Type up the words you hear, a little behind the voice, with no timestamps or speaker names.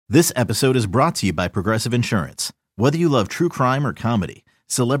This episode is brought to you by Progressive Insurance. Whether you love true crime or comedy,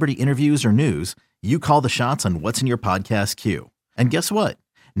 celebrity interviews or news, you call the shots on what's in your podcast queue. And guess what?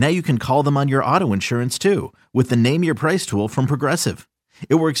 Now you can call them on your auto insurance too with the Name Your Price tool from Progressive.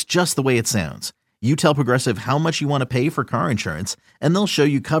 It works just the way it sounds. You tell Progressive how much you want to pay for car insurance, and they'll show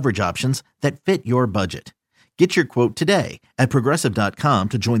you coverage options that fit your budget. Get your quote today at Progressive.com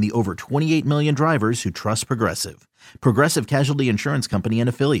to join the over 28 million drivers who trust Progressive. Progressive Casualty Insurance Company and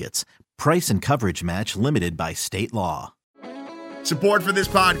Affiliates. Price and coverage match limited by state law. Support for this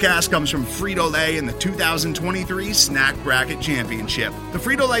podcast comes from Frito-Lay and the 2023 Snack Bracket Championship. The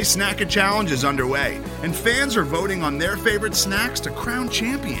Frito-Lay Snack-It Challenge is underway, and fans are voting on their favorite snacks to crown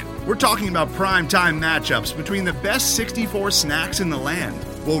champion. We're talking about prime-time matchups between the best 64 snacks in the land.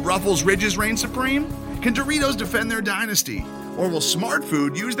 Will Ruffles Ridges reign supreme? Can Doritos defend their dynasty? Or will Smart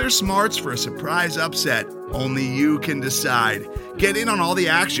Food use their smarts for a surprise upset? Only you can decide. Get in on all the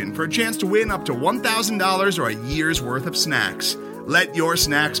action for a chance to win up to $1,000 or a year's worth of snacks. Let your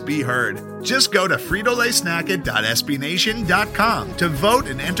snacks be heard. Just go to fritolaysnacket.sbnation.com to vote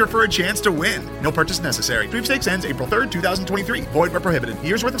and enter for a chance to win. No purchase necessary. Sweepstakes ends April 3rd, 2023. Void where prohibited.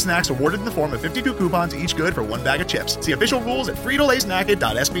 Year's worth of snacks awarded in the form of 52 coupons, each good for one bag of chips. See official rules at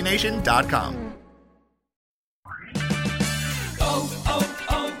fritolaysnacket.sbnation.com.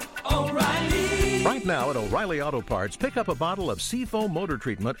 Right now at O'Reilly Auto Parts, pick up a bottle of Seafoam Motor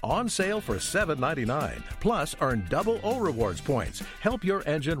Treatment on sale for $7.99. Plus, earn double O Rewards points. Help your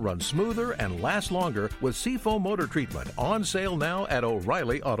engine run smoother and last longer with Seafoam Motor Treatment on sale now at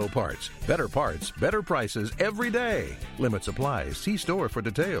O'Reilly Auto Parts. Better parts, better prices every day. Limit supplies. See store for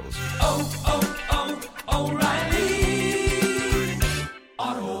details. O'Reilly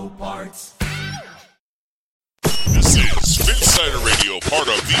Auto Parts. This is Phinsider Radio, part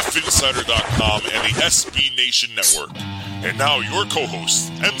of the Phinsider.com and the SB Nation Network. And now your co-hosts,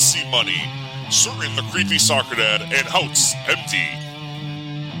 MC Money, Certain the Creepy Soccer Dad, and Houts MD.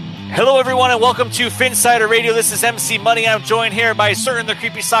 Hello everyone and welcome to Phinsider Radio. This is MC Money. I'm joined here by Certain the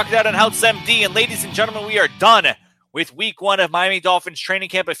Creepy Soccer Dad and Houts MD. And ladies and gentlemen, we are done with week one of Miami Dolphins training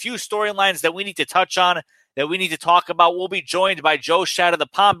camp. A few storylines that we need to touch on, that we need to talk about. We'll be joined by Joe Schad of the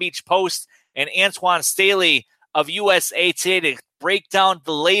Palm Beach Post and Antwan Staley of USA Today to break down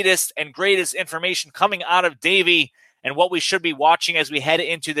the latest and greatest information coming out of Davie and what we should be watching as we head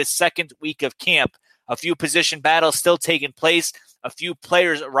into the second week of camp. A few position battles still taking place, a few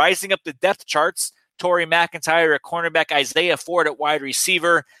players rising up the depth charts. Torrey McIntyre at cornerback, Isaiah Ford at wide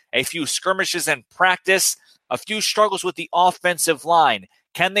receiver, a few skirmishes in practice, a few struggles with the offensive line.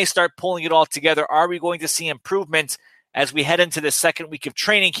 Can they start pulling it all together? Are we going to see improvement as we head into the second week of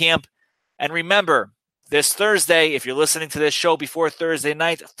training camp? And remember, this Thursday, if you're listening to this show before Thursday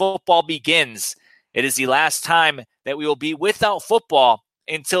night, football begins. It is the last time that we will be without football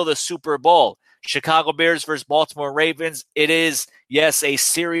until the Super Bowl. Chicago Bears versus Baltimore Ravens. It is, yes, a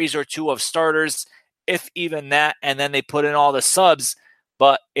series or two of starters, if even that, and then they put in all the subs,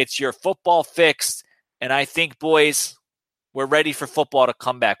 but it's your football fixed, and I think, boys, we're ready for football to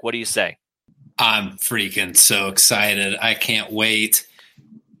come back. What do you say? I'm freaking so excited. I can't wait.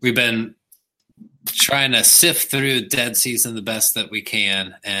 We've been trying to sift through dead season the best that we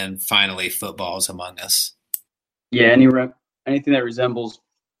can, and finally football is among us. Yeah, anything that resembles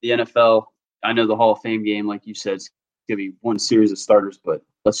the NFL. I know the Hall of Fame game, like you said, it's going to be one series of starters, but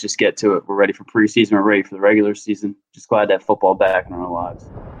let's just get to it. We're ready for preseason. We're ready for the regular season. Just glad to have football back in our lives.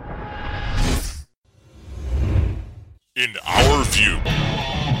 In our view.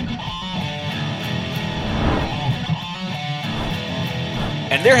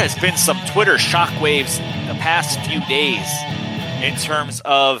 And there has been some Twitter shockwaves the past few days in terms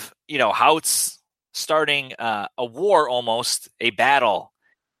of, how it's starting a war almost, a battle,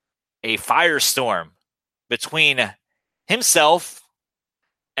 a firestorm between himself,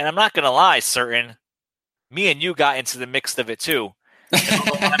 and I'm not going to lie, Certain, me and you got into the mix of it too.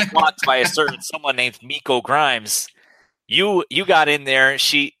 I'm blocked by a certain someone named Miko Grimes. You got in there.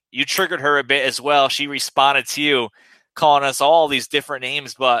 You triggered her a bit as well. She responded to you, calling us all these different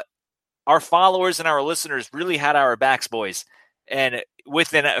names, but our followers and our listeners really had our backs, boys. And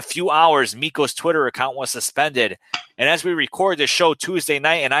within a few hours, Miko's Twitter account was suspended. And as we record this show Tuesday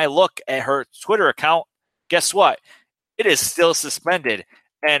night and I look at her Twitter account, guess what? It is still suspended.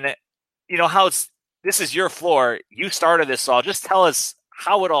 And how this is your floor. You started this all. Just tell us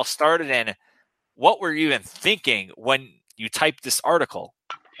how it all started and what were you even thinking when you typed this article?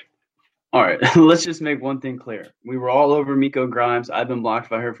 All right, let's just make one thing clear. We were all over Miko Grimes. I've been blocked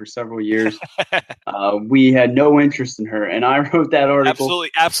by her for several years. We had no interest in her, and I wrote that article.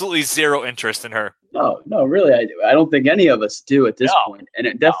 Absolutely zero interest in her. No, really, I don't think any of us do at this point, and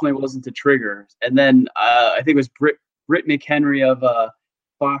it definitely wasn't the trigger. And then I think it was Britt McHenry of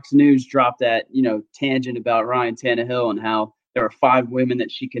Fox News dropped that tangent about Ryan Tannehill and how there are 5 women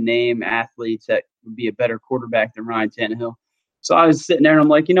that she can name, athletes that would be a better quarterback than Ryan Tannehill. So I was sitting there and I'm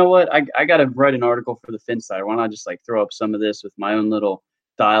like, you know what? I got to write an article for the Phinsider. Why not just throw up some of this with my own little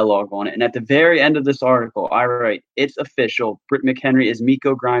dialogue on it? And at the very end of this article, I write, it's official. Britt McHenry is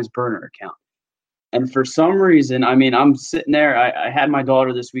Miko Grimes' burner account. And for some reason, I'm sitting there. I had my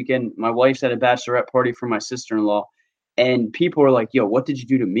daughter this weekend. My wife's at a bachelorette party for my sister-in-law. And people were like, yo, what did you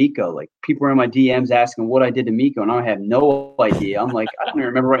do to Miko? People were in my DMs asking what I did to Miko. And I have no idea. I'm like, I don't even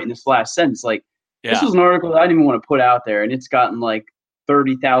remember writing this last sentence. This was an article that I didn't even want to put out there, and it's gotten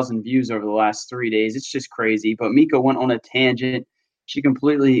 30,000 views over the last 3 days. It's just crazy. But Miko went on a tangent. She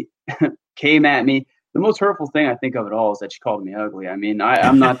completely came at me. The most hurtful thing I think of it all is that she called me ugly. I'm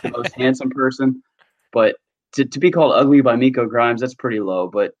not the most handsome person, but to be called ugly by Miko Grimes, that's pretty low.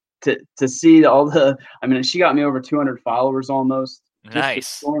 But to see all the – she got me over 200 followers almost. Nice.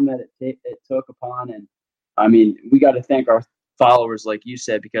 Just the storm that it took upon. And, we got to thank our followers, like you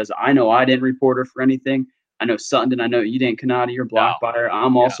said, because I know I didn't report her for anything. I know Sutton didn't. I know you didn't. Kanata, you're blocked by her.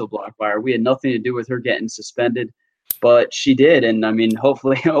 I'm also blocked by her. We had nothing to do with her getting suspended, but she did. And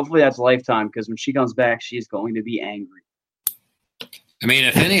hopefully that's lifetime, because when she comes back, she's going to be angry.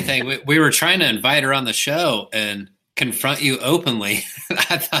 If anything, we were trying to invite her on the show and confront you openly.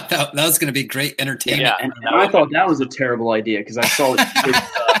 I thought that was going to be great entertainment. Yeah, and I thought that was a terrible idea, because I saw it.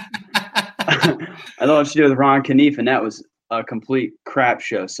 I thought she did with Ron Knief, and that was a complete crap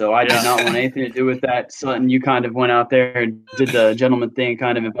show. So I did not want anything to do with that. Sutton, you kind of went out there and did the gentleman thing,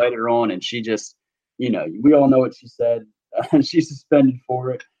 kind of invited her on, and she just, we all know what she said. She's suspended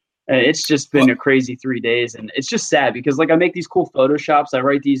for it. And it's just been a crazy 3 days. And it's just sad because I make these cool Photoshops. I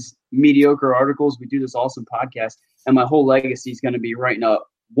write these mediocre articles. We do this awesome podcast. And my whole legacy is going to be writing up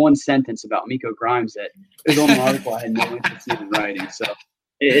one sentence about Miko Grimes that is on an article I had no interest in writing. So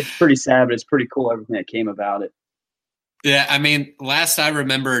it's pretty sad, but it's pretty cool, everything that came about it. Yeah, last I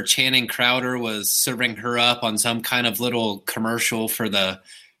remember, Channing Crowder was serving her up on some kind of little commercial for the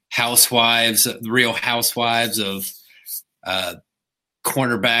Real Housewives of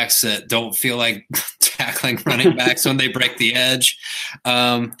cornerbacks that don't feel like tackling running backs when they break the edge.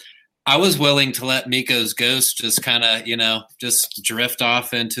 I was willing to let Miko's ghost just kind of, just drift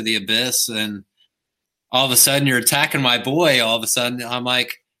off into the abyss. And all of a sudden you're attacking my boy. All of a sudden I'm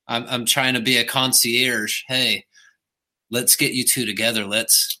like, I'm trying to be a concierge. Hey, let's get you two together.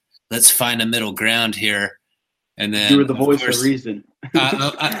 Let's find a middle ground here. And then you were the voice of reason.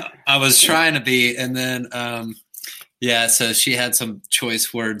 I was trying to be. And then, so she had some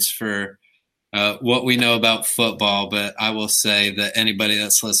choice words for what we know about football. But I will say that anybody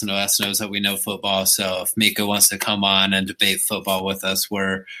that's listened to us knows that we know football. So if Miko wants to come on and debate football with us,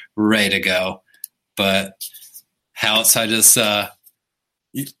 we're ready to go. But House, I just know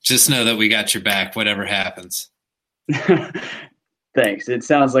that we got your back, whatever happens. Thanks. It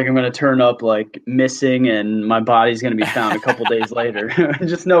sounds like I'm going to turn up missing and my body's going to be found a couple days later.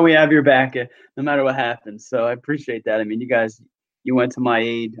 Just know we have your back no matter what happens. So I appreciate that. You guys, you went to my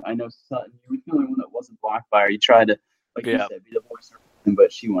aid. I know Sutton, you were the only one that wasn't blocked by her. You tried to, you said, be the voice of reason,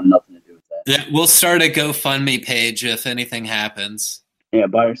 but she wanted nothing to do with that. Yeah, we'll start a GoFundMe page if anything happens. Yeah,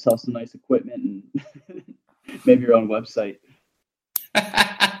 buy yourself some nice equipment and maybe your own website.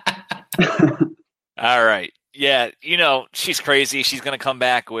 All right. Yeah, she's crazy. She's going to come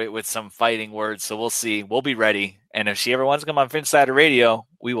back with some fighting words, so we'll see. We'll be ready. And if she ever wants to come on Phinsider Radio,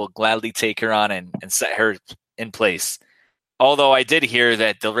 we will gladly take her on and set her in place. Although I did hear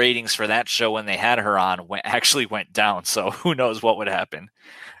that the ratings for that show when they had her on actually went down, so who knows what would happen.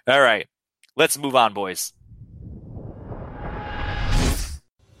 All right, let's move on, boys.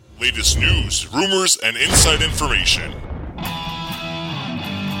 Latest news, rumors, and inside information.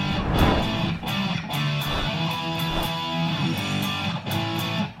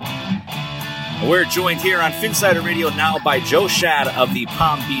 We're joined here on Phinsider Radio now by Joe Schad of the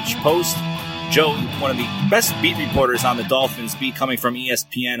Palm Beach Post. Joe, one of the best beat reporters on the Dolphins beat, coming from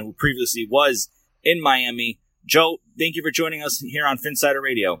ESPN, who previously was in Miami. Joe, thank you for joining us here on Phinsider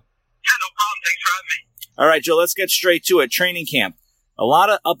Radio. Yeah, no problem. Thanks for having me. All right, Joe, let's get straight to it. Training camp. A lot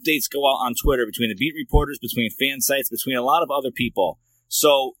of updates go out on Twitter between the beat reporters, between fan sites, between a lot of other people.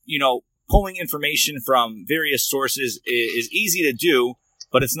 So, pulling information from various sources is easy to do,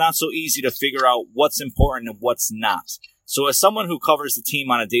 but it's not so easy to figure out what's important and what's not. So as someone who covers the team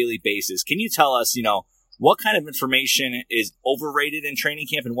on a daily basis, can you tell us, what kind of information is overrated in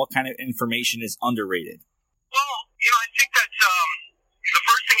training camp and what kind of information is underrated? Well, I think that's the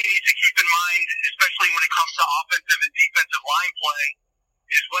first thing you need to keep in mind, especially when it comes to offensive and defensive line play,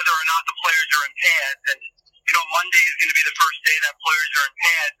 is whether or not the players are in pads. And, Monday is going to be the first day that players are in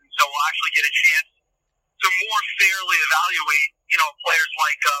pads, and so we'll actually get a chance to more fairly evaluate, players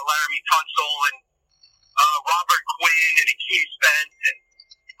like Laramie Tunsil and Robert Quinn and Akeem Spence. And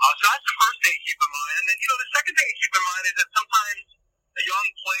so that's the first thing to keep in mind. And then, the second thing to keep in mind is that sometimes a young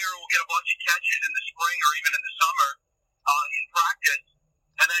player will get a bunch of catches in the spring or even in the summer in practice,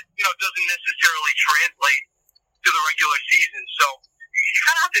 and that, doesn't necessarily translate to the regular season. So you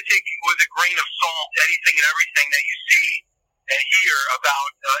kind of have to take with a grain of salt anything and everything that you see and hear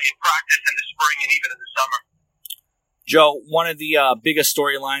about in practice in the spring and even in the summer. Joe, one of the biggest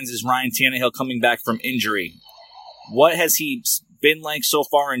storylines is Ryan Tannehill coming back from injury. What has he been like so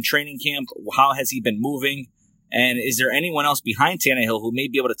far in training camp? How has he been moving? And is there anyone else behind Tannehill who may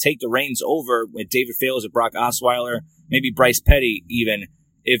be able to take the reins over with David Fales or Brock Osweiler, maybe Bryce Petty even,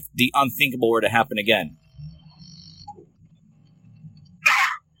 if the unthinkable were to happen again?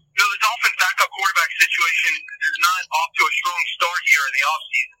 The Dolphins' backup quarterback situation is not off to a strong start here in the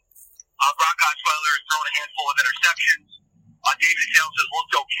offseason. Brock Osweiler has thrown a handful of interceptions. David Fales has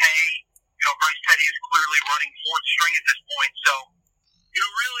looked okay. Bryce Petty is clearly running fourth string at this point. So,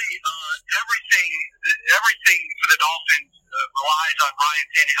 really, everything for the Dolphins relies on Ryan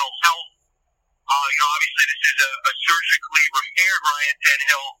Tannehill's health. Obviously this is a surgically repaired Ryan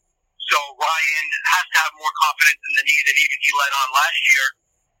Tannehill, so Ryan has to have more confidence in the knee than even he let on last year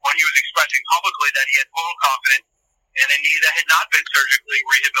when he was expressing publicly that he had total confidence in a knee that had not been surgically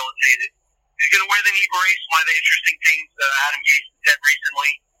rehabilitated. He's going to wear the knee brace. One of the interesting things Adam Gase said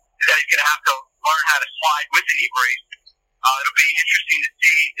recently is that he's going to have to learn how to slide with the knee brace. It'll be interesting to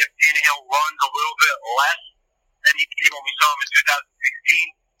see if Tannehill runs a little bit less than he did when we saw him in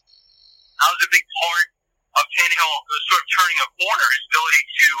 2016. That was a big part of Tannehill sort of turning a corner, his ability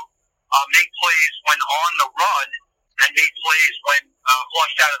to make plays when on the run and make plays when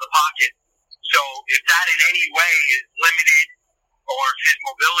flushed out of the pocket. So if that in any way is limited, or if his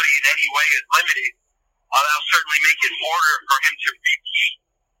mobility in any way is limited, that'll certainly make it harder for him to repeat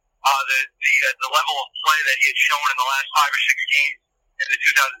the level of play that he had shown in the last 5 or 6 games in the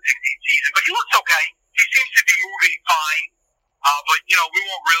 2016 season. But he looks okay. He seems to be moving fine. But, we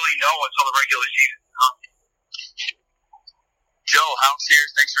won't really know until the regular season comes. Joe, House here.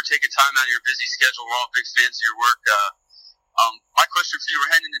 Thanks for taking time out of your busy schedule. We're all big fans of your work. My question for you,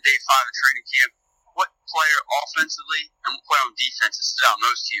 we're heading into day 5 of training camp. What player offensively and what player on defense has stood out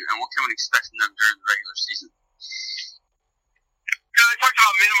most to you, and what can we expect from them during the regular season? I talked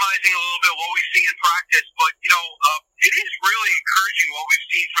about minimizing a little bit what we've seen in practice, but, it is really encouraging what we've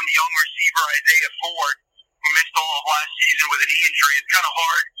seen from the young receiver Isaiah Ford, who missed all of last season with a knee injury. It's kind of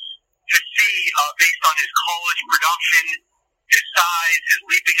hard to see, based on his college production, his size, his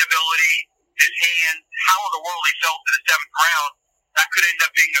leaping ability, his hands, how in the world he fell to the 7th round. That could end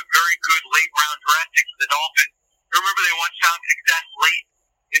up being a very good late-round draft pick for the Dolphins. Remember, they once found success late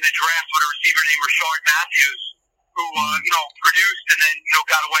in the draft with a receiver named Rashard Matthews, who, produced and then,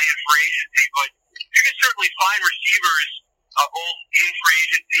 got away in free agency. But you can certainly find receivers, both in free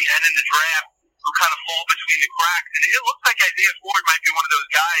agency and in the draft, who kind of fall between the cracks. And it looks like Isaiah Ford might be one of those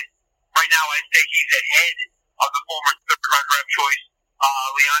guys. Right now, I'd say he's ahead of the former third-round draft choice,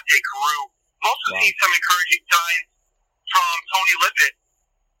 Leonte Carew. We've also seen some encouraging signs from Tony Lippett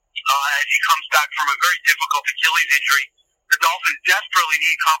as he comes back from a very difficult Achilles injury. The Dolphins desperately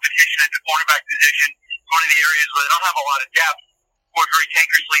need competition at the cornerback position. It's one of the areas where they don't have a lot of depth. Ford very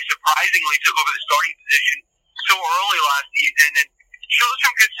Tankersley surprisingly took over the starting position so early last season and shows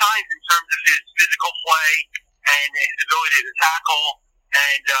some good signs in terms of his physical play and his ability to tackle.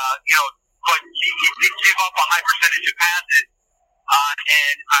 And, but he did give up a high percentage of passes,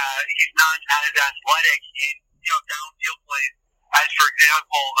 and he's not as athletic in, downfield plays as, for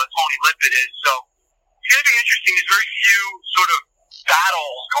example, Tony Lippett is. So it's going to be interesting. There's very few sort of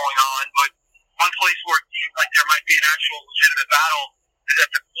battles going on, but one place where it seems like there might be an actual legitimate battle is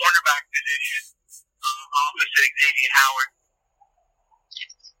at the cornerback position opposite Xavier Howard.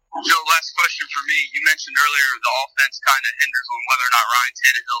 Joe, last question for me. You mentioned earlier the offense kind of hinders on whether or not Ryan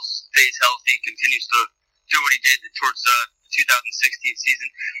Tannehill stays healthy, continues to do what he did towards the 2016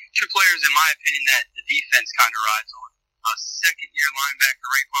 season. 2 players, in my opinion, that the defense kind of rides on. Second-year linebacker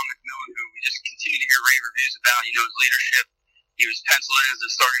Raekwon McMillan, who we just continue to hear rave reviews about. His leadership. He was penciled in as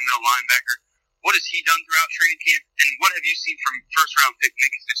a starting middle linebacker. What has he done throughout training camp, and what have you seen from first-round pick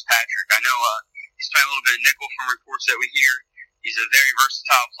Minka Fitzpatrick? I know He's playing a little bit of nickel from reports that we hear. He's a very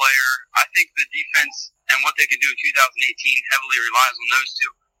versatile player. I think the defense and what they can do in 2018 heavily relies on those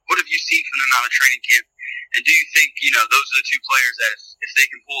two. What have you seen from them out of training camp? And do you think, those are the two players that if they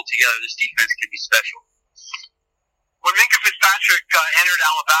can pull it together, this defense could be special? When Minka Fitzpatrick entered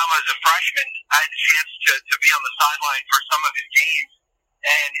Alabama as a freshman, I had the chance to be on the sideline for some of his games.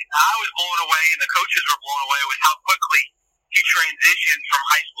 And I was blown away, and the coaches were blown away with how quickly he transitioned from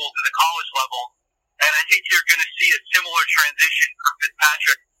high school to the college level. And I think you're going to see a similar transition from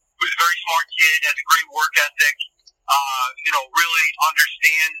Fitzpatrick, who's a very smart kid, has a great work ethic, really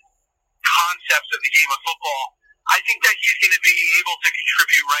understands concepts of the game of football. I think that he's going to be able to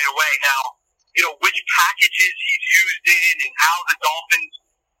contribute right away. Now, which packages he's used in and how the Dolphins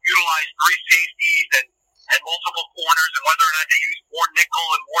utilize three safeties and multiple corners and whether or not they use more nickel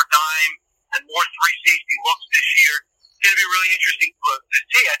and more dime and more three safety looks this year, it's going to be really interesting to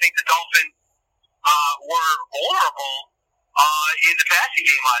see. I think the Dolphins were vulnerable in the passing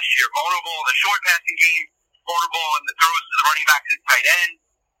game last year, vulnerable in the short passing game, vulnerable in the throws to the running back to the tight end.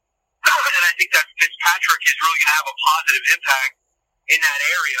 And I think that Fitzpatrick is really going to have a positive impact in that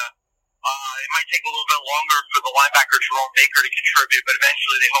area. It might take a little bit longer for the linebacker Jerome Baker to contribute, but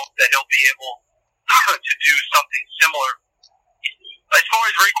eventually they hope that he'll be able to do something similar. As far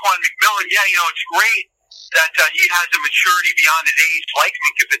as Raekwon McMillan, it's great that he has a maturity beyond his age, like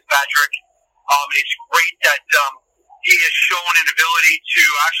Minka Fitzpatrick. It's great that he has shown an ability to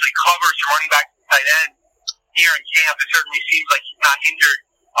actually cover some running backs and tight ends here in camp. It certainly seems like he's not injured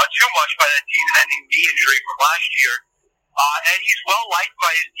too much by that season-ending knee injury from last year. And he's well-liked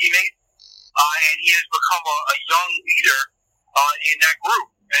by his teammates, and he has become a young leader in that group.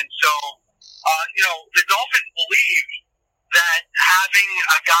 And so, the Dolphins believe that having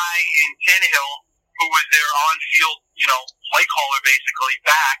a guy in Tannehill, who was their on-field, play caller basically,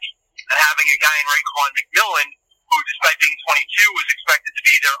 back, and having a guy in Raekwon McMillan, who, despite being 22, was expected to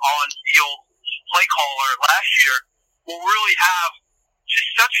be their on-field play caller last year, will really have just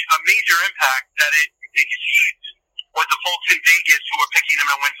such a major impact that it exceeds what the folks in Vegas who are picking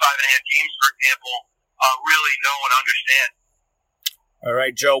them to win 5.5 games, for example, really know and understand. All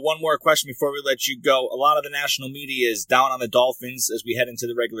right, Joe, one more question before we let you go. A lot of the national media is down on the Dolphins as we head into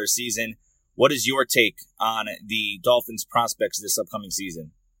the regular season. What is your take on the Dolphins' prospects this upcoming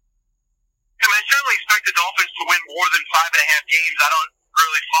season? I certainly expect the Dolphins to win more than 5.5 games. I don't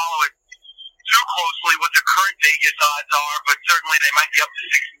really follow it too closely what the current Vegas odds are, but certainly they might be up to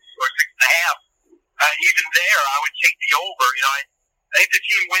 6 or 6.5. Even there, I would take the over. I think the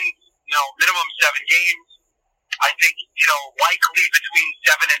team wins, minimum 7 games. I think, likely between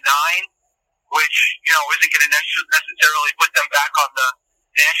 7 and 9, which, isn't going to necessarily put them back on the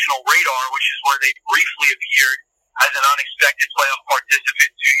national radar, which is where they briefly appeared as an unexpected playoff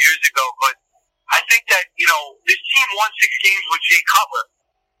participant 2 years ago. But I think that, this team won 6 games with Jay Cutler.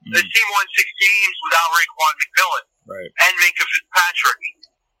 This team won 6 games without Raekwon McMillan and Minka Fitzpatrick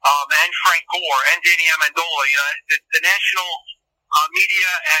and Frank Gore and Danny Amendola. The national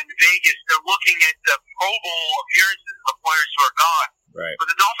media and Vegas, they're looking at the Pro Bowl appearances of the players who are gone. Right.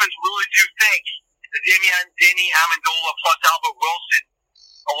 But the Dolphins really do think that Danny Amendola plus Albert Wilson,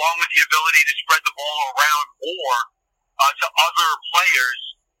 along with the ability to spread the ball around more to other players,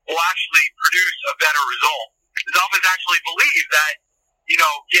 will actually produce a better result. The Dolphins actually believe that,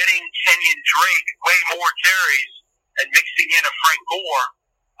 getting Kenyon Drake way more carries and mixing in a Frank Gore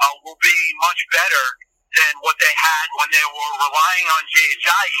will be much better than what they had when they were relying on Jay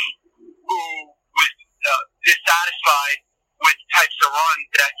Ajayi, who was dissatisfied with types of runs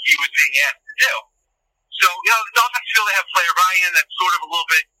that he was being asked to do. So, the Dolphins feel they have player buy-in that's sort of a little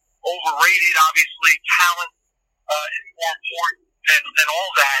bit overrated. Obviously, talent is more important than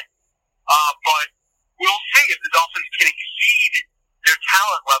all that. But we'll see if the Dolphins can exceed their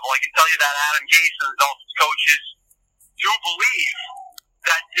talent level. I can tell you that Adam Gase and the Dolphins coaches do believe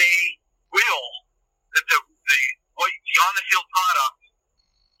that they will, that the on-the-field product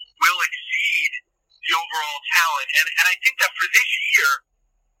will exceed the overall talent. And I think that for this year,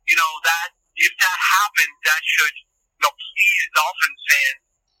 that if that happens, that should, please Dolphins fans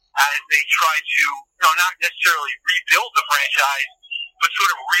as they try to, not necessarily rebuild the franchise, but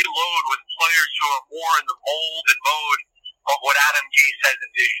sort of reload with players who are more in the mold and mode of what Adam Gase has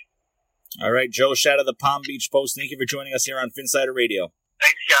envisioned. All right, Joe Schad of the Palm Beach Post, thank you for joining us here on Phinsider Radio.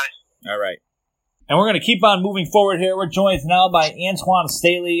 Thanks, guys. All right. And we're going to keep on moving forward here. We're joined now by Antwan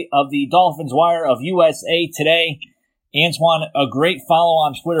Staley of the Dolphins Wire of USA Today. Antwan, a great follow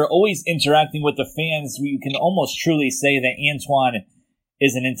on Twitter, always interacting with the fans. We can almost truly say that Antwan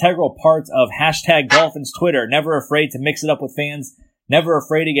is an integral part of #Dolphins Twitter, never afraid to mix it up with fans, never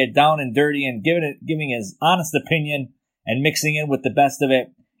afraid to get down and dirty and giving his honest opinion and mixing in with the best of it.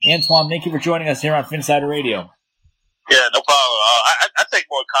 Antwan, thank you for joining us here on Phinsider Radio. Yeah, no problem. I take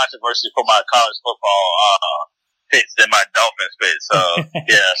more controversy for my college football picks than my Dolphins picks. So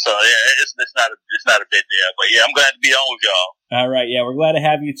it's not a big deal. But yeah, I'm glad to be on with y'all. All right, yeah, we're glad to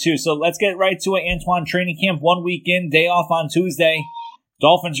have you too. So let's get right to it. Antwan, training camp 1 week in, day off on Tuesday.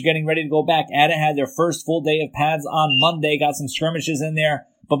 Dolphins are getting ready to go back at it. Had their first full day of pads on Monday. Got some skirmishes in there.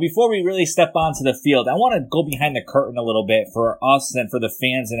 But before we really step onto the field, I want to go behind the curtain a little bit for us and for the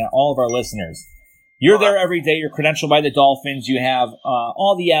fans and all of our listeners. You're there every day. You're credentialed by the Dolphins. You have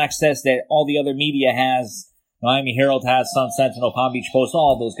all the access that all the other media has. Miami Herald has, Sun Sentinel, Palm Beach Post,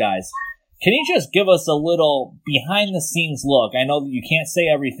 all of those guys. Can you just give us a little behind-the-scenes look? I know that you can't say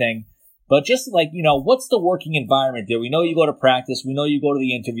everything, but just what's the working environment there? We know you go to practice. We know you go to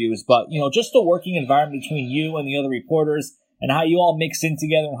the interviews, but, just the working environment between you and the other reporters and how you all mix in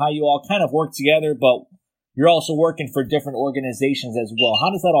together and how you all kind of work together, but you're also working for different organizations as well. How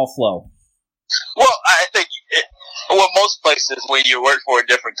does that all flow? Well, I think most places when you work for a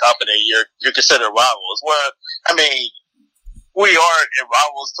different company, you're considered rivals. Well, I mean, we are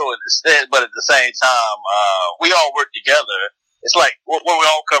rivals to an extent, but at the same time, we all work together. It's like we're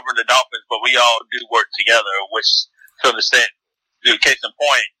all covering the Dolphins, but we all do work together, which to an extent, case in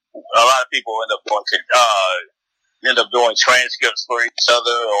point, a lot of people end up doing transcripts for each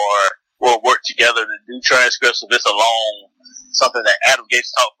other, or we'll work together to do transcripts. If it's something that Adam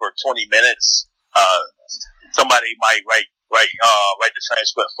Gates taught for 20 minutes, somebody might write the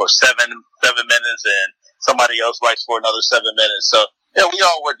transcript for seven minutes, and somebody else writes for another 7 minutes. So yeah, we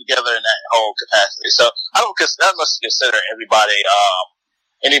all work together in that whole capacity. So I must consider anybody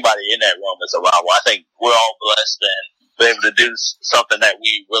in that room as a rival. I think we're all blessed and be able to do something that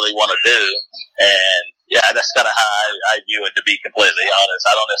we really want to do. And yeah, that's kind of how I view it, to be completely honest.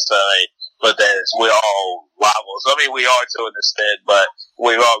 I don't necessarily put that as we're all rivals. I mean, we are to an extent, but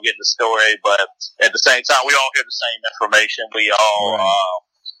we're all getting the story. But at the same time, we all hear the same information. We all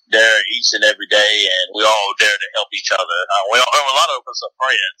there each and every day, and we all there to help each other. A lot of us are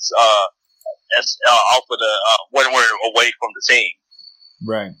friends. When we're away from the team.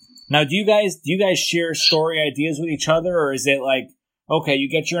 Right. Now, do you guys share story ideas with each other, or is it like, okay, you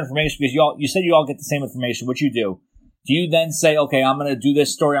get your information because you said you all get the same information, which you do. Do you then say, okay, I'm going to do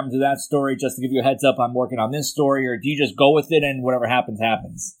this story, I'm going to do that story, just to give you a heads up, I'm working on this story, or do you just go with it and whatever happens,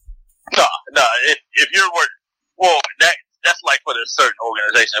 happens? No. If you're that's like for a certain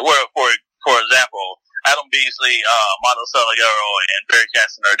organization. Where, for example, Adam Beasley, Mono Salguero, and Barry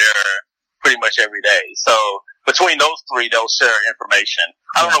Jackson are there pretty much every day. So between those three, they'll share information.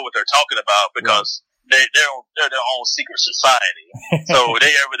 I don't know what they're talking about because they're their own secret society. So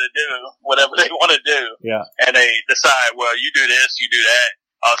they able to do whatever they want to do. Yeah. And they decide, well, you do this, you do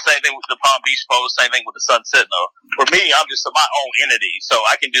that. Same thing with the Palm Beach Post, same thing with the Sun Sentinel. For me, I'm just my own entity, so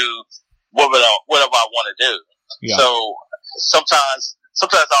I can do whatever I want to do. Yeah. So sometimes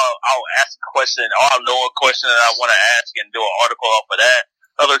I'll ask a question, or I'll know a question that I want to ask and do an article off of that.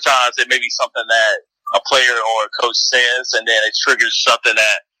 Other times it may be something that a player or a coach says, and then it triggers something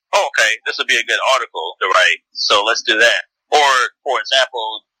that, okay, this would be a good article to write, so let's do that. Or, for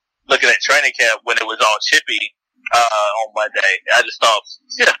example, looking at training camp when it was all chippy on Monday, I just thought,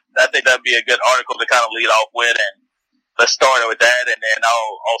 I think that'd be a good article to kind of lead off with, and let's start with that, and then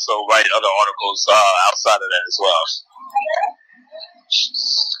I'll also write other articles outside of that as well.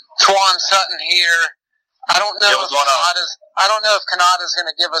 Twan Sutton here. I don't know if Canada's going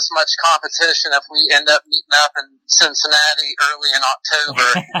to give us much competition if we end up meeting up in Cincinnati early in October.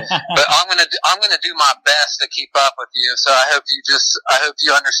 But I'm going to do my best to keep up with you. So I hope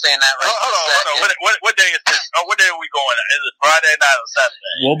you understand that right. Hold on. What day is this? What day are we going? Is it Friday night or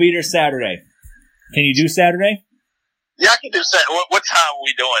Saturday? We'll be there Saturday. Can you do Saturday? Yeah, I can do Saturday. What time are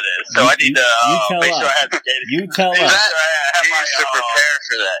we doing this? So I need to make sure I have the data. You tell us. I have to prepare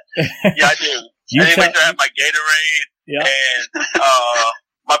for that. Yeah, I do. I need to make sure I have my Gatorade and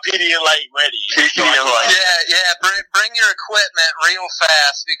my Pedialyte ready. Yeah. Bring your equipment real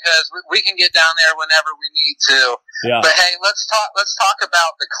fast because we can get down there whenever we need to. Yeah. But hey, let's talk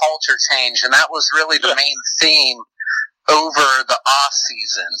about the culture change, and that was really the main theme over the off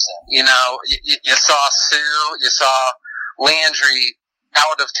season. You know, you saw Sue, you saw Landry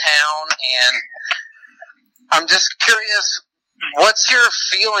out of town, and I'm just curious, what's your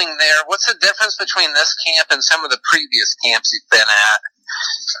feeling there? What's the difference between this camp and some of the previous camps you've been at?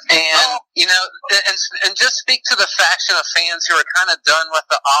 And, you know, and just speak to the faction of fans who are kind of done with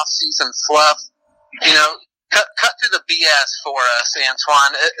the off-season fluff. You know, cut through the BS for us,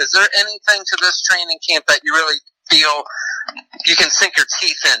 Antwan. Is there anything to this training camp that you really feel you can sink your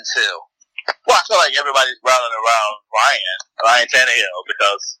teeth into? Well, I feel like everybody's rallying around Ryan Tannehill,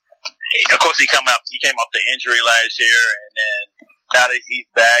 because, of course, he came off the injury last year, and then now that he's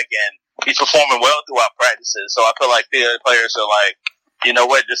back and he's performing well throughout practices. So I feel like the players are like, you know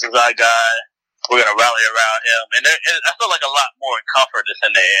what, this is our guy. We're going to rally around him. And I feel like a lot more comfort is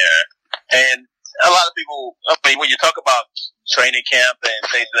in the air. And a lot of people, I mean, when you talk about training camp and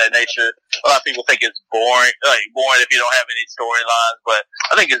things of that nature, a lot of people think it's boring if you don't have any storylines. But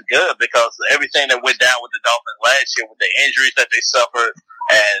I think it's good, because everything that went down with the Dolphins last year, with the injuries that they suffered,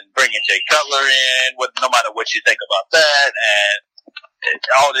 and bringing Jay Cutler in, no matter what you think about that, and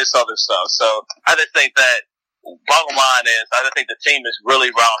all this other stuff. So I just think that, bottom line is, I just think the team is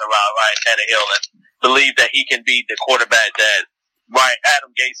really round around Ryan Tannehill and believe that he can be the quarterback that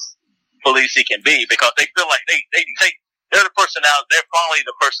Adam Gase believes he can be, because they feel like they're the personality. They're finally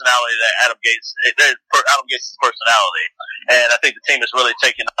the personality that Adam Gase's personality, and I think the team is really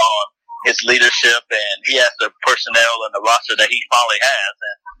taking on his leadership, and he has the personnel and the roster that he finally has.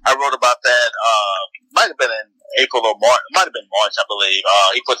 And I wrote about that. Might have been in April or March. Might have been March, I believe.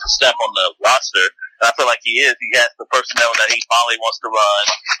 He put the step on the roster, and I feel like he is. He has the personnel that he finally wants to run,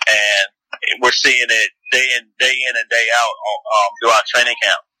 and we're seeing it day in and day out throughout training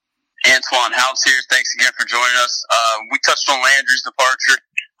camp. Antwan House here. Thanks again for joining us. We touched on Landry's departure.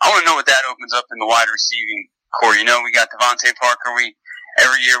 I want to know what that opens up in the wide receiving core. You know, we got Devontae Parker.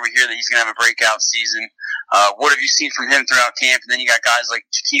 Every year we hear that he's going to have a breakout season. What have you seen from him throughout camp? And then you got guys like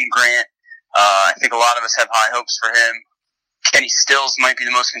Jakeem Grant. I think a lot of us have high hopes for him. Kenny Stills might be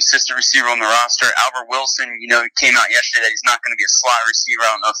the most consistent receiver on the roster. Albert Wilson, you know, came out yesterday that he's not going to be a slot receiver.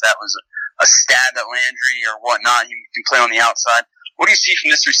 I don't know if that was a stab at Landry or whatnot. He can play on the outside. What do you see from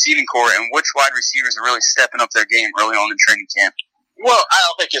this receiving core, and which wide receivers are really stepping up their game early on in training camp? Well, I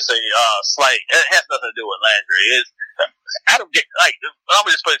don't think it's a slight. It has nothing to do with Landry. I'm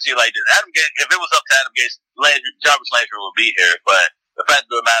gonna just put it to you like this: Adam Gase, if it was up to Adam Gase, Jarvis Landry would be here. But the fact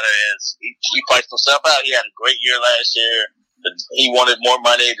of the matter is, he priced himself out. He had a great year last year. He wanted more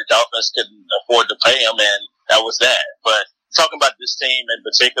money. The Dolphins couldn't afford to pay him, and that was that. But talking about this team in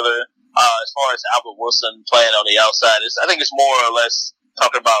particular, as far as Albert Wilson playing on the outside, I think it's more or less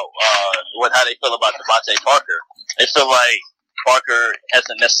talking about how they feel about Devontae Parker. They feel like Parker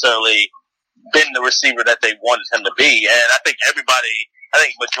hasn't necessarily been the receiver that they wanted him to be, and I think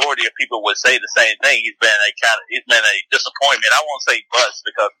majority of people would say the same thing. He's been a disappointment. I won't say bust,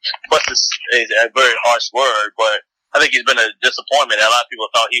 because bust is a very harsh word, but I think he's been a disappointment. A lot of people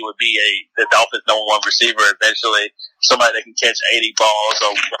thought he would be the Dolphins' number one receiver eventually, somebody that can catch 80 balls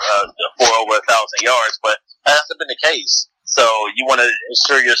or for over 1,000 yards, but that hasn't been the case. So you want to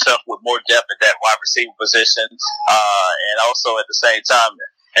ensure yourself with more depth at that wide receiver position, and also at the same time,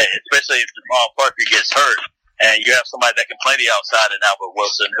 especially if Jamal Parker gets hurt, and you have somebody that can play the outside in Albert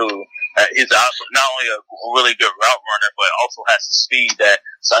Wilson, who is not only a really good route runner, but also has the speed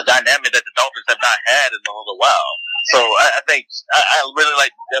that's a dynamic that the Dolphins have not had in a little while. So I think I really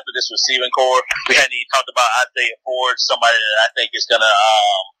like the depth of this receiving core. We hadn't even talked about Isaiah Ford, somebody that I think is going to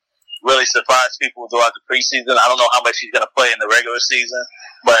really surprise people throughout the preseason. I don't know how much he's going to play in the regular season,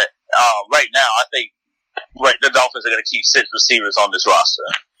 but right now I think the Dolphins are going to keep 6 receivers on this roster.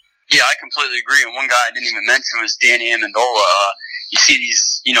 Yeah, I completely agree. And one guy I didn't even mention was Danny Amendola. You see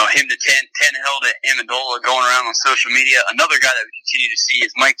these, him to Tannehill to Amendola going around on social media. Another guy that we continue to see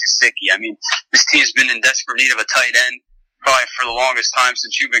is Mike Gesicki. I mean, this team's been in desperate need of a tight end probably for the longest time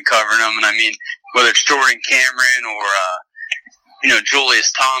since you've been covering them. And I mean, whether it's Jordan Cameron or,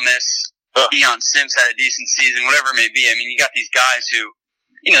 Julius Thomas, Deion Sims had a decent season, whatever it may be. I mean, you got these guys who,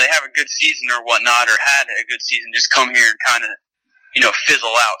 they have a good season or whatnot, or had a good season, just come here and kind of,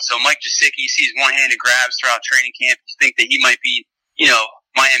 fizzle out. So Mike Gesicki sees one-handed grabs throughout training camp. You think that he might be,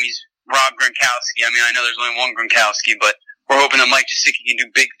 Miami's Rob Gronkowski. I mean, I know there's only one Gronkowski, but we're hoping that Mike Gesicki can do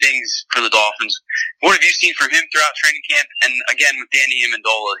big things for the Dolphins. What have you seen from him throughout training camp? And again, with Danny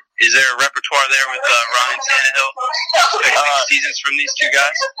Amendola, is there a repertoire there with Ryan Tannehill? Big seasons from these two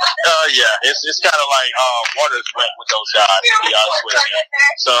guys? Yeah, it's kind of like water's wet with those guys, to be honest with you.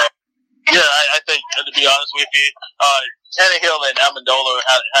 So, yeah, I think, to be honest with you, Tannehill and Amendola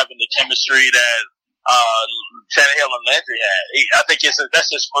having the chemistry that Tannehill and Landry had. I think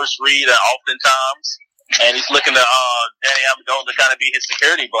that's his first read oftentimes, and he's looking to Danny Amendola to kind of be his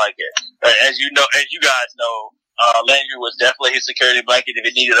security blanket. As you guys know, Landry was definitely his security blanket.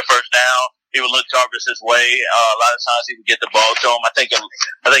 If he needed a first down, he would look Jarvis' way. A lot of times he would get the ball to him. I think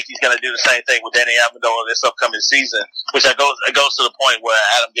he's going to do the same thing with Danny Amendola this upcoming season, which it goes to the point where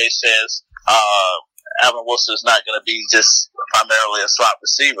Adam Gase says Alvin Wilson is not going to be just primarily a slot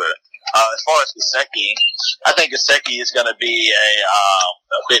receiver. As far as Gesicki, I think Gesicki is going to be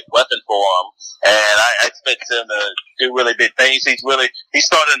a big weapon for him, and I expect him to do really big things. He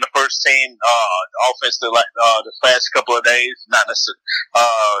started in the first team offense the past couple of days, not necessarily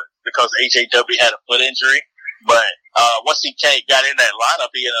because AJW had a foot injury, but once he got in that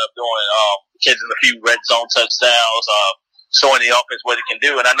lineup, he ended up doing catching a few red zone touchdowns, showing the offense what he can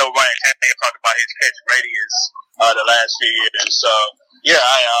do. And I know Ryan Tannehill talked about his catch radius the last few years, so. Yeah,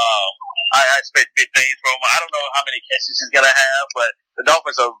 I expect big things from him. I don't know how many catches he's going to have, but the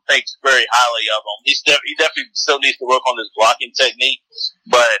Dolphins think very highly of him. He definitely still needs to work on his blocking technique,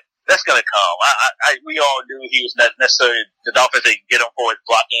 but that's going to come. We all knew he was not necessarily the Dolphins. They get him for his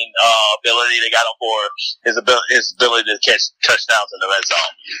blocking ability. They got him for his ability to catch touchdowns in the red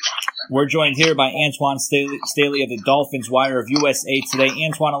zone. We're joined here by Antwan Staley of the Dolphins Wire of USA Today.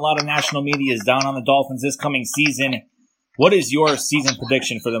 Antwan, a lot of national media is down on the Dolphins this coming season. What is your season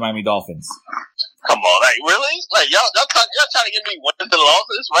prediction for the Miami Dolphins? Come on, really? Y'all trying to give me wins and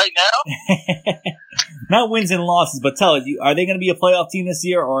losses right now? Not wins and losses, but tell us, are they going to be a playoff team this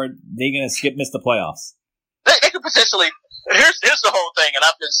year, or are they going to miss the playoffs? They could potentially. Here's the whole thing, and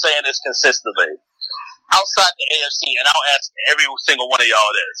I've been saying this consistently. Outside the AFC, and I'll ask every single one of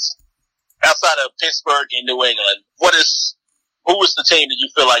y'all this. Outside of Pittsburgh and New England, who is the team that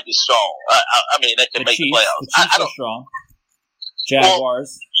you feel like is strong? I mean, that can make the playoffs. The Chiefs are strong.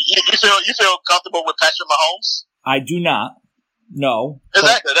 Jaguars. Well, you feel comfortable with Patrick Mahomes? I do not. No.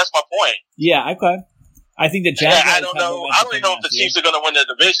 Exactly. That's my point. Yeah, okay. I think the Jaguars. I don't know. I don't even know if the Chiefs are going to win the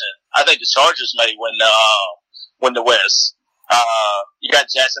division. I think the Chargers may win the West. You got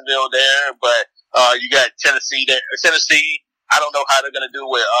Jacksonville there, but you got Tennessee there. Tennessee. I don't know how they're going to do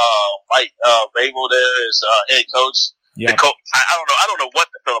with Mike Vrabel there as head coach. Yeah. I don't know what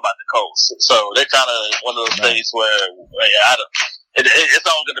to feel about the Colts. So they're kind of one of those things where it's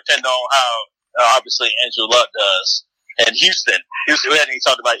all going to depend on how obviously Andrew Luck does. And Houston, we hadn't even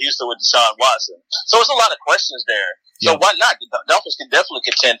talked about Houston with Deshaun Watson. So it's a lot of questions there. So why not? The Dolphins can definitely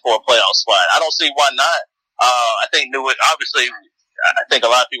contend for a playoff spot. I don't see why not. I think I think a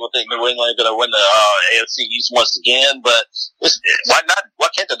lot of people think New England is going to win the AFC East once again, but why not? Why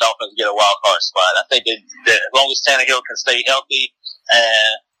can't the Dolphins get a wild card spot? I think that as long as Tannehill can stay healthy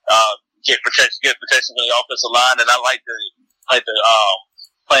and get protection from the offensive line, and I like the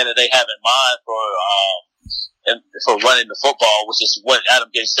plan that they have in mind for running the football, which is what Adam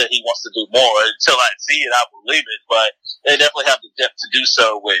Gase said he wants to do more. Until I see it, I believe it, but they definitely have the depth to do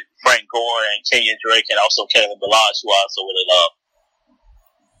so with Frank Gore and Kenyon Drake and also Caleb Balaj, who I also really love.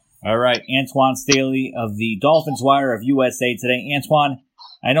 All right, Antwan Staley of the Dolphins Wire of USA Today. Antwan,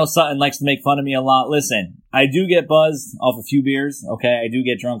 I know Sutton likes to make fun of me a lot. Listen, I do get buzzed off a few beers, okay? I do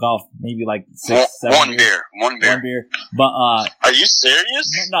get drunk off maybe like 6, 7 One beers. beer. One beer. But, are you serious?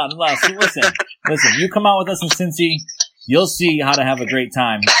 No. See, listen, you come out with us in Cincy, you'll see how to have a great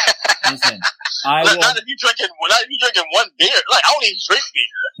time. Listen, not if you're drinking one beer. Like, I don't even drink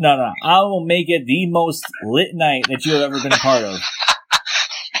beer. No. I will make it the most lit night that you have ever been a part of.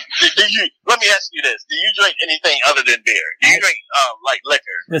 Let me ask you this. Do you drink anything other than beer? Do you drink, like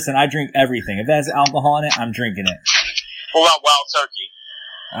liquor? Listen, I drink everything. If it has alcohol in it, I'm drinking it. What about Wild Turkey?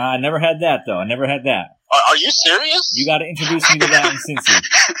 I never had that, though. I never had that. Are you serious? You got to introduce me to that in Cincy.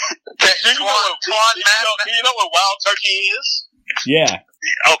 Do you know what Wild Turkey is? Yeah.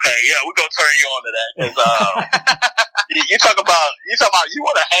 Okay, yeah, we're going to turn you on to that. Cause, you talk about you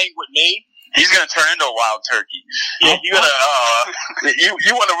want to hang with me? He's gonna turn into a wild turkey. Yeah, you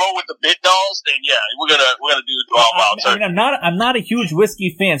want to roll with the big dogs? Then yeah, we're gonna do wild turkey. I mean, I'm not a huge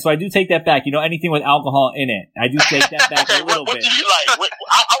whiskey fan, so I do take that back. Anything with alcohol in it, I do take that back a little bit. What do you like?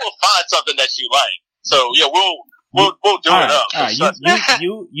 I will find something that you like. So yeah, we'll do it up. All right,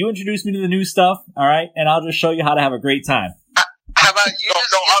 you introduce me to the new stuff, all right, and I'll just show you how to have a great time. How about you?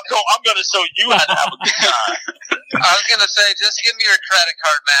 I'm going to show you how to have a good time. I was going to say, just give me your credit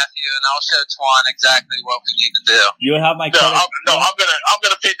card, Matthew, and I'll show Twan exactly what we need to do. You have my credit. I'm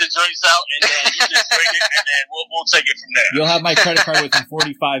gonna pick the drinks out, and then you just drink it, and then we'll take it from there. You'll have my credit card within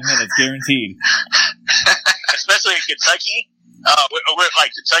 45 minutes, guaranteed. Especially in Kentucky. We're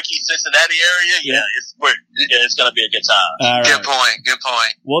like Kentucky, Cincinnati area. It's going to be a good time. All right. Good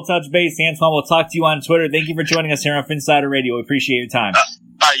point. We'll touch base, Antwan. We'll talk to you on Twitter. Thank you for joining us here on Phinsider Radio. We appreciate your time. All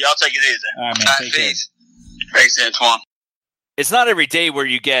right, y'all take it easy. All right, man. Take care. Thanks, Antwan. It's not every day where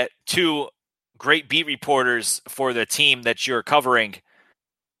you get two great beat reporters for the team that you're covering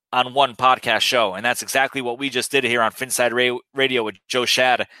on one podcast show, and that's exactly what we just did here on Phinsider Radio with Joe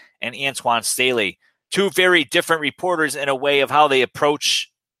Schad and Antwan Staley. Two very different reporters in a way of how they approach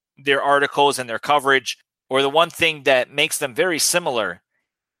their articles and their coverage, or the one thing that makes them very similar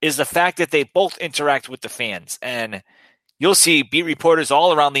is the fact that they both interact with the fans. And you'll see beat reporters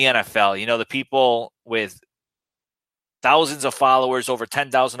all around the NFL, the people with thousands of followers, over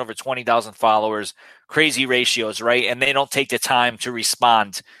 10,000, over 20,000 followers, crazy ratios, right? And they don't take the time to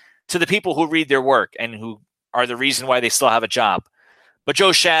respond to the people who read their work and who are the reason why they still have a job. But Joe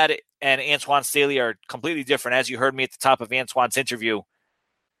Schad and Antwan Staley are completely different. As you heard me at the top of Antwan's interview,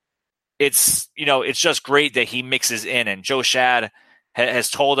 it's just great that he mixes in. And Joe Schad has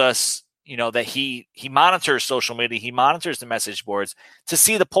told us, that he monitors social media, he monitors the message boards to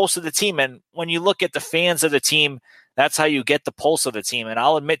see the pulse of the team. And when you look at the fans of the team, that's how you get the pulse of the team. And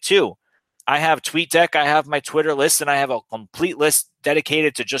I'll admit too, I have TweetDeck, I have my Twitter list, and I have a complete list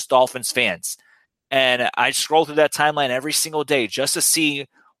dedicated to just Dolphins fans. And I scroll through that timeline every single day just to see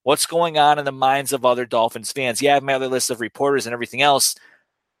what's going on in the minds of other Dolphins fans. Yeah, I have my other list of reporters and everything else.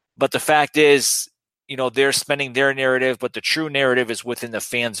 But the fact is, they're spending their narrative, but the true narrative is within the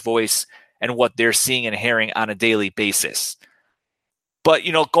fans' voice and what they're seeing and hearing on a daily basis. But,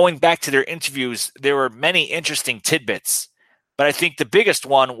 going back to their interviews, there were many interesting tidbits. But I think the biggest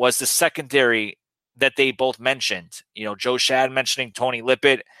one was the secondary that they both mentioned. Joe Schad mentioning Tony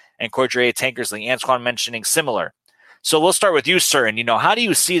Lippett and Cordrea Tankersley, Antwan mentioning similar. So we'll start with you, sir. And, how do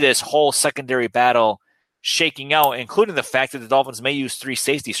you see this whole secondary battle shaking out, including the fact that the Dolphins may use 3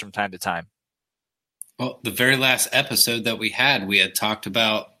 safeties from time to time? Well, the very last episode that we had talked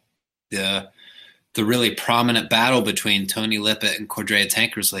about the really prominent battle between Tony Lippett and Cordrea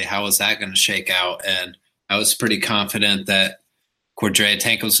Tankersley. How was that going to shake out? And I was pretty confident that Cordrea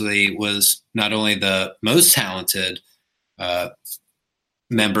Tankersley was not only the most talented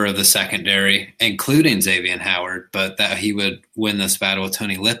member of the secondary, including Xavier Howard, but that he would win this battle with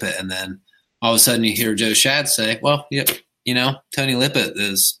Tony Lippett. And then all of a sudden you hear Joe Schad say, well, Tony Lippett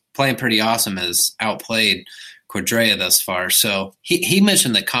is playing pretty awesome, has outplayed Cordrea thus far. So he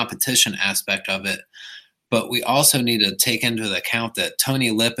mentioned the competition aspect of it, but we also need to take into account that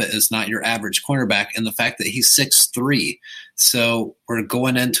Tony Lippett is not your average cornerback, and the fact that he's 6'3". So we're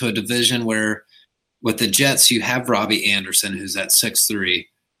going into a division where with the Jets, you have Robbie Anderson, who's at 6'3",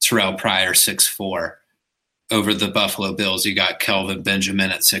 Terrell Pryor, 6'4". Over the Buffalo Bills, you got Kelvin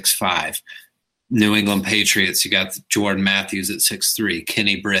Benjamin at 6'5". New England Patriots, you got Jordan Matthews at 6'3",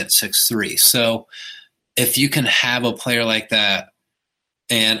 Kenny Britt, 6'3". So if you can have a player like that,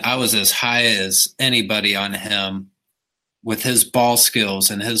 and I was as high as anybody on him with his ball skills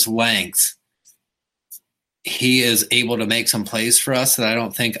and his length, he is able to make some plays for us that I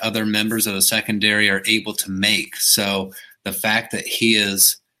don't think other members of the secondary are able to make. So the fact that he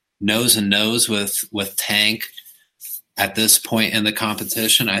is nose and nose with Tank at this point in the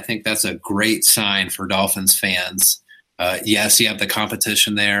competition, I think that's a great sign for Dolphins fans. Yes, you have the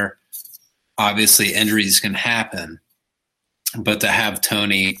competition there. Obviously, injuries can happen, but to have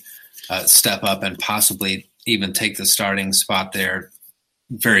Tony step up and possibly even take the starting spot there,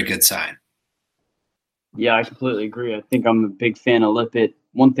 very good sign. Yeah, I completely agree. I think I'm a big fan of Lippett.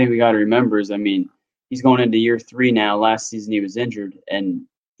 One thing we got to remember is, he's going into year 3 now. Last season he was injured, and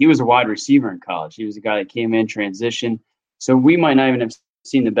he was a wide receiver in college. He was a guy that came in, transition. So we might not even have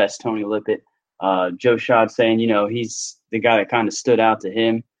seen the best Tony Lippett. Joe Schad saying, he's the guy that kind of stood out to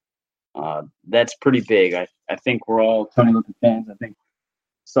him. That's pretty big. I think we're all Tony Lippett fans. I think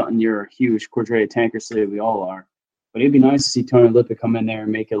you're a huge Cordrea Tankersley. We all are. But it'd be nice to see Tony Lippett come in there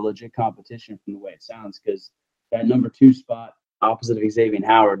and make a legit competition from the way it sounds, because that number 2 spot opposite of Xavier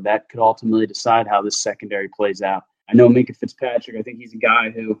Howard, that could ultimately decide how this secondary plays out. I know Mika Fitzpatrick, I think he's a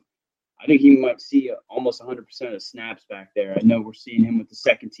guy who I think he might see almost 100% of the snaps back there. I know we're seeing him with the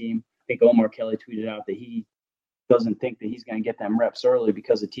second team. I think Omar Kelly tweeted out that he doesn't think that he's going to get them reps early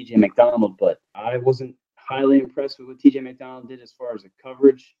because of TJ McDonald, but I wasn't highly impressed with what TJ McDonald did as far as a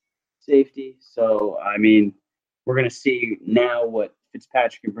coverage safety. So, we're going to see now what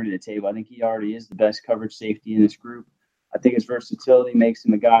Fitzpatrick can bring to the table. I think he already is the best coverage safety in this group. I think his versatility makes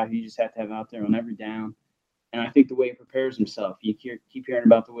him a guy who you just have to have out there on every down. And I think the way he prepares himself, you keep hearing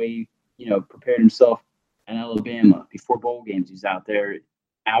about the way he, prepared himself in Alabama before bowl games. He's out there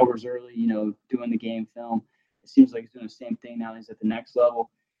hours early, doing the game film. It seems like he's doing the same thing now. He's at the next level.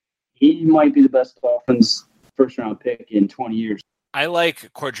 He might be the best Dolphins first-round pick in 20 years. I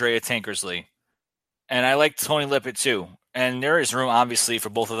like Cordrea Tankersley, and I like Tony Lippett too. And there is room, obviously, for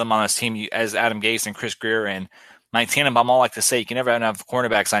both of them on this team, as Adam Gase and Chris Greer and Mike Tannenbaum all like to say, you can never have enough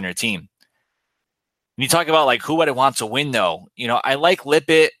cornerbacks on your team. When you talk about who would I want to win, though, I like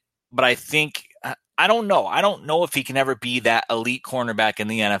Lippett, but I think I don't know. I don't know if he can ever be that elite cornerback in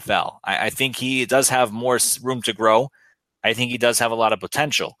the NFL. I think he does have more room to grow. I think he does have a lot of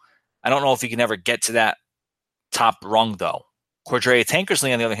potential. I don't know if he can ever get to that top rung, though. Cordrea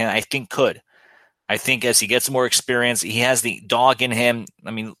Tankersley, on the other hand, I think could. I think as he gets more experience, he has the dog in him.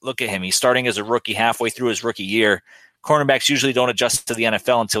 I mean, look at him. He's starting as a rookie halfway through his rookie year. Cornerbacks usually don't adjust to the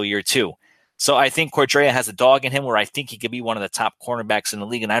NFL until year 2. So I think Cordrea has a dog in him where I think he could be one of the top cornerbacks in the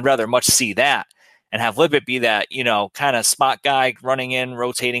league, and I'd rather much see that and have Lippett be that, kind of spot guy running in,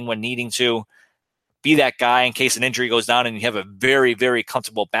 rotating when needing to, be that guy in case an injury goes down and you have a very, very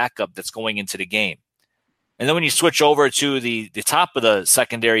comfortable backup that's going into the game. And then when you switch over to the top of the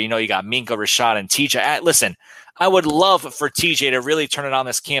secondary, you got Miko, Rashad, and TJ. Listen, I would love for TJ to really turn it on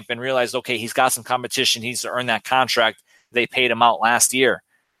this camp and realize, okay, he's got some competition. He needs to earn that contract. They paid him out last year.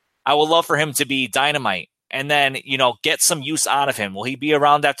 I would love for him to be dynamite and then, get some use out of him. Will he be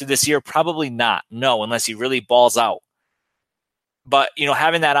around after this year? Probably not. No, unless he really balls out. But,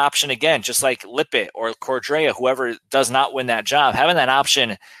 having that option again, just like Lippett or Cordrea, whoever does not win that job, having that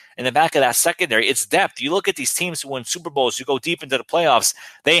option in the back of that secondary, it's depth. You look at these teams who win Super Bowls, who go deep into the playoffs,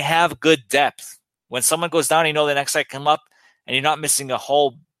 they have good depth. When someone goes down, the next guy come up, and you're not missing a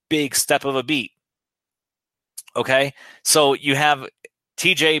whole big step of a beat. Okay? So you have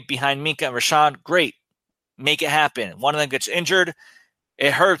TJ behind Mika and Rashad. Great. Make it happen. One of them gets injured.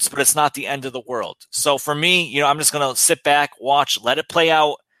 It hurts, but it's not the end of the world. So for me, I'm just going to sit back, watch, let it play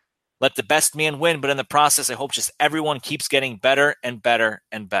out. Let the best man win, but in the process, I hope just everyone keeps getting better and better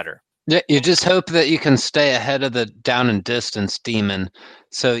and better. Yeah, you just hope that you can stay ahead of the down and distance demon.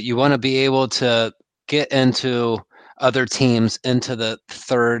 So you want to be able to get into other teams into the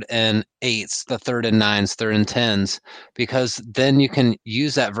 3rd and 8s, the 3rd and 9s, 3rd and 10s, because then you can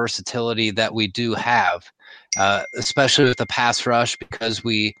use that versatility that we do have, especially with the pass rush, because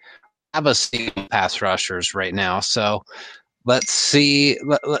we have a stable pass rushers right now. So let's see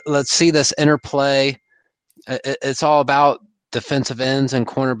this interplay. It's all about defensive ends and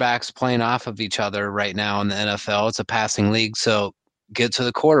cornerbacks playing off of each other right now in the NFL. It's a passing league, so get to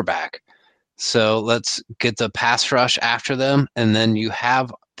the quarterback. So let's get the pass rush after them, and then you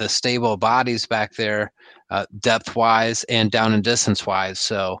have the stable bodies back there, depth-wise and down and distance-wise.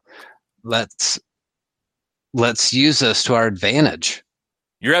 So let's use this to our advantage.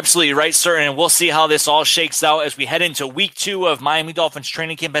 You're absolutely right, sir, and we'll see how this all shakes out as we head into week 2 of Miami Dolphins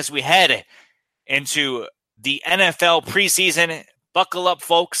training camp, as we head into the NFL preseason. Buckle up,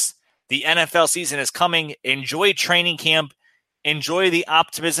 folks. The NFL season is coming. Enjoy training camp. Enjoy the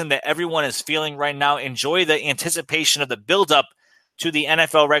optimism that everyone is feeling right now. Enjoy the anticipation of the build-up to the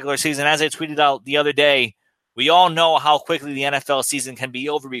NFL regular season. As I tweeted out the other day, we all know how quickly the NFL season can be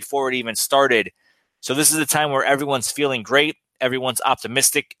over before it even started. So this is a time where everyone's feeling great. Everyone's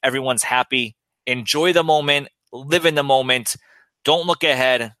optimistic. Everyone's happy. Enjoy the moment. Live in the moment. Don't look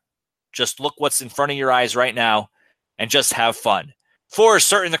ahead. Just look what's in front of your eyes right now and just have fun. For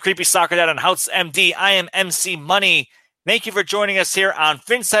certain, the Creepy Soccer Dad and Houts MD, I am MC Money. Thank you for joining us here on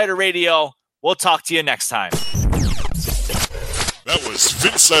Phinsider Radio. We'll talk to you next time. That was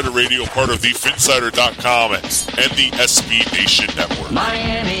Phinsider Radio, part of the Phinsider.com and the SB Nation Network.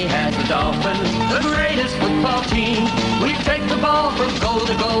 Miami has the Dolphins, the greatest football team. We take the ball from goal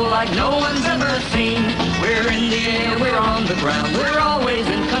to goal like no one's ever seen. We're in the air, we're on the ground, we're always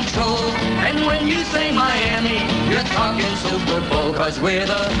in control. And when you say Miami, you're talking Super Bowl, 'cause we're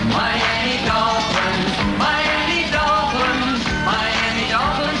the Miami Dolphins. Miami Dolphins, Miami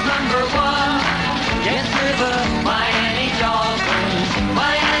Dolphins #1. Yes, we're the Miami Dolphins,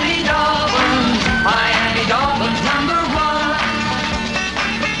 Miami Dolphins, Miami Dolphins #1.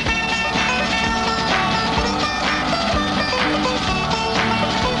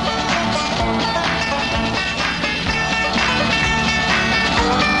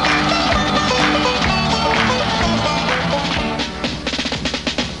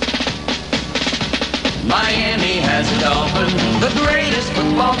 Miami has the Dolphins, the greatest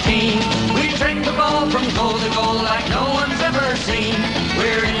football team. We take the ball from goal to goal like no one's ever seen.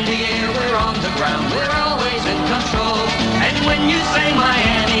 We're in the air, we're on the ground, we're always in control. And when you say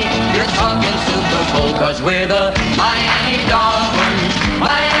Miami, you're talking Super Bowl, 'cause we're the Miami Dolphins,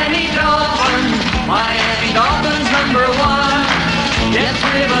 Miami Dolphins, Miami Dolphins #1. Yes,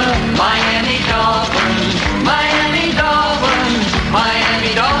 we're the Miami Dolphins, Miami Dolphins,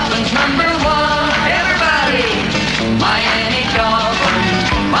 Miami Dolphins #1. Miami Dolphins,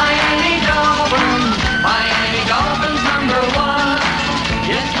 Miami Dolphins, Miami Dolphins #1.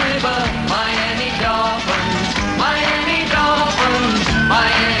 Yes, we're the Miami Dolphins, Miami Dolphins,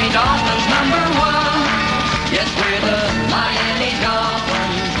 Miami Dolphins #1. Yes, we're the Miami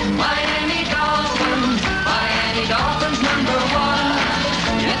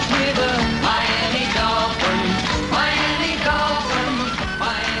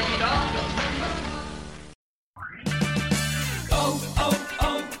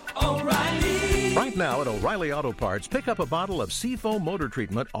now at O'Reilly Auto Parts, pick up a bottle of Seafoam Motor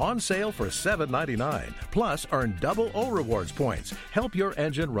Treatment on sale for $7.99. Plus, earn double O Rewards points. Help your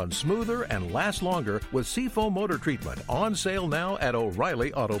engine run smoother and last longer with Seafoam Motor Treatment on sale now at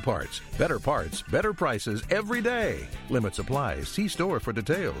O'Reilly Auto Parts. Better parts, better prices every day. Limits apply. See store for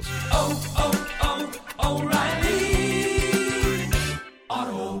details. O'Reilly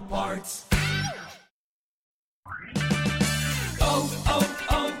Auto Parts.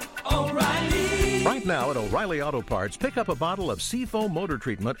 O'Reilly. Right now at O'Reilly Auto Parts, pick up a bottle of Seafoam Motor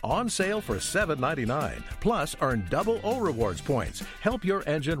Treatment on sale for $7.99. Plus, earn double O Rewards points. Help your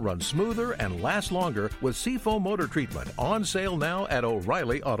engine run smoother and last longer with Seafoam Motor Treatment on sale now at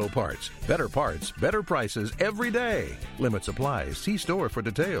O'Reilly Auto Parts. Better parts, better prices every day. Limits apply. See store for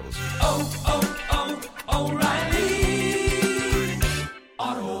details. O'Reilly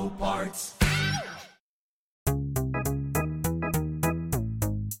Auto Parts.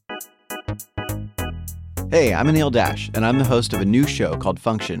 Hey, I'm Anil Dash, and I'm the host of a new show called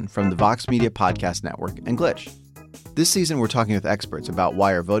Function from the Vox Media Podcast Network and Glitch. This season, we're talking with experts about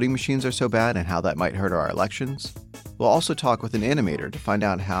why our voting machines are so bad and how that might hurt our elections. We'll also talk with an animator to find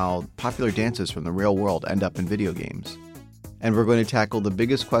out how popular dances from the real world end up in video games. And we're going to tackle the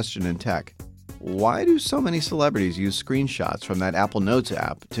biggest question in tech. Why do so many celebrities use screenshots from that Apple Notes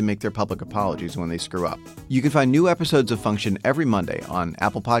app to make their public apologies when they screw up? You can find new episodes of Function every Monday on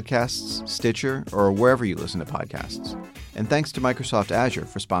Apple Podcasts, Stitcher, or wherever you listen to podcasts. And thanks to Microsoft Azure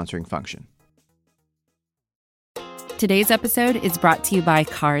for sponsoring Function. Today's episode is brought to you by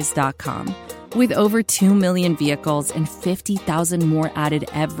Cars.com. With over 2 million vehicles and 50,000 more added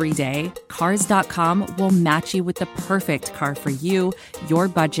every day, Cars.com will match you with the perfect car for you, your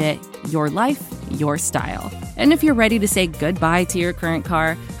budget, your life, your style. And if you're ready to say goodbye to your current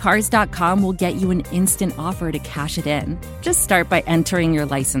car, Cars.com will get you an instant offer to cash it in. Just start by entering your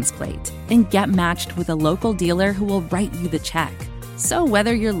license plate and get matched with a local dealer who will write you the check. So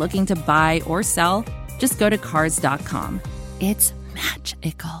whether you're looking to buy or sell, just go to Cars.com. It's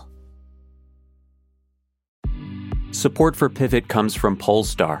magical. Support for Pivot comes from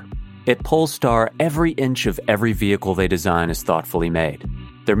Polestar. At Polestar, every inch of every vehicle they design is thoughtfully made.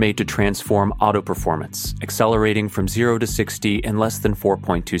 They're made to transform auto performance, accelerating from 0 to 60 in less than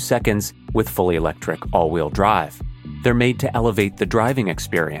 4.2 seconds with fully electric all-wheel drive. They're made to elevate the driving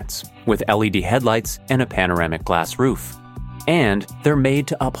experience with LED headlights and a panoramic glass roof. And they're made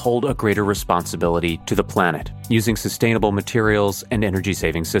to uphold a greater responsibility to the planet using sustainable materials and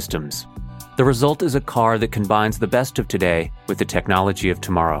energy-saving systems. The result is a car that combines the best of today with the technology of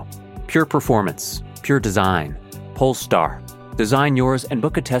tomorrow. Pure performance, pure design. Polestar. Design yours and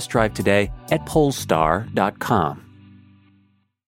book a test drive today at polestar.com.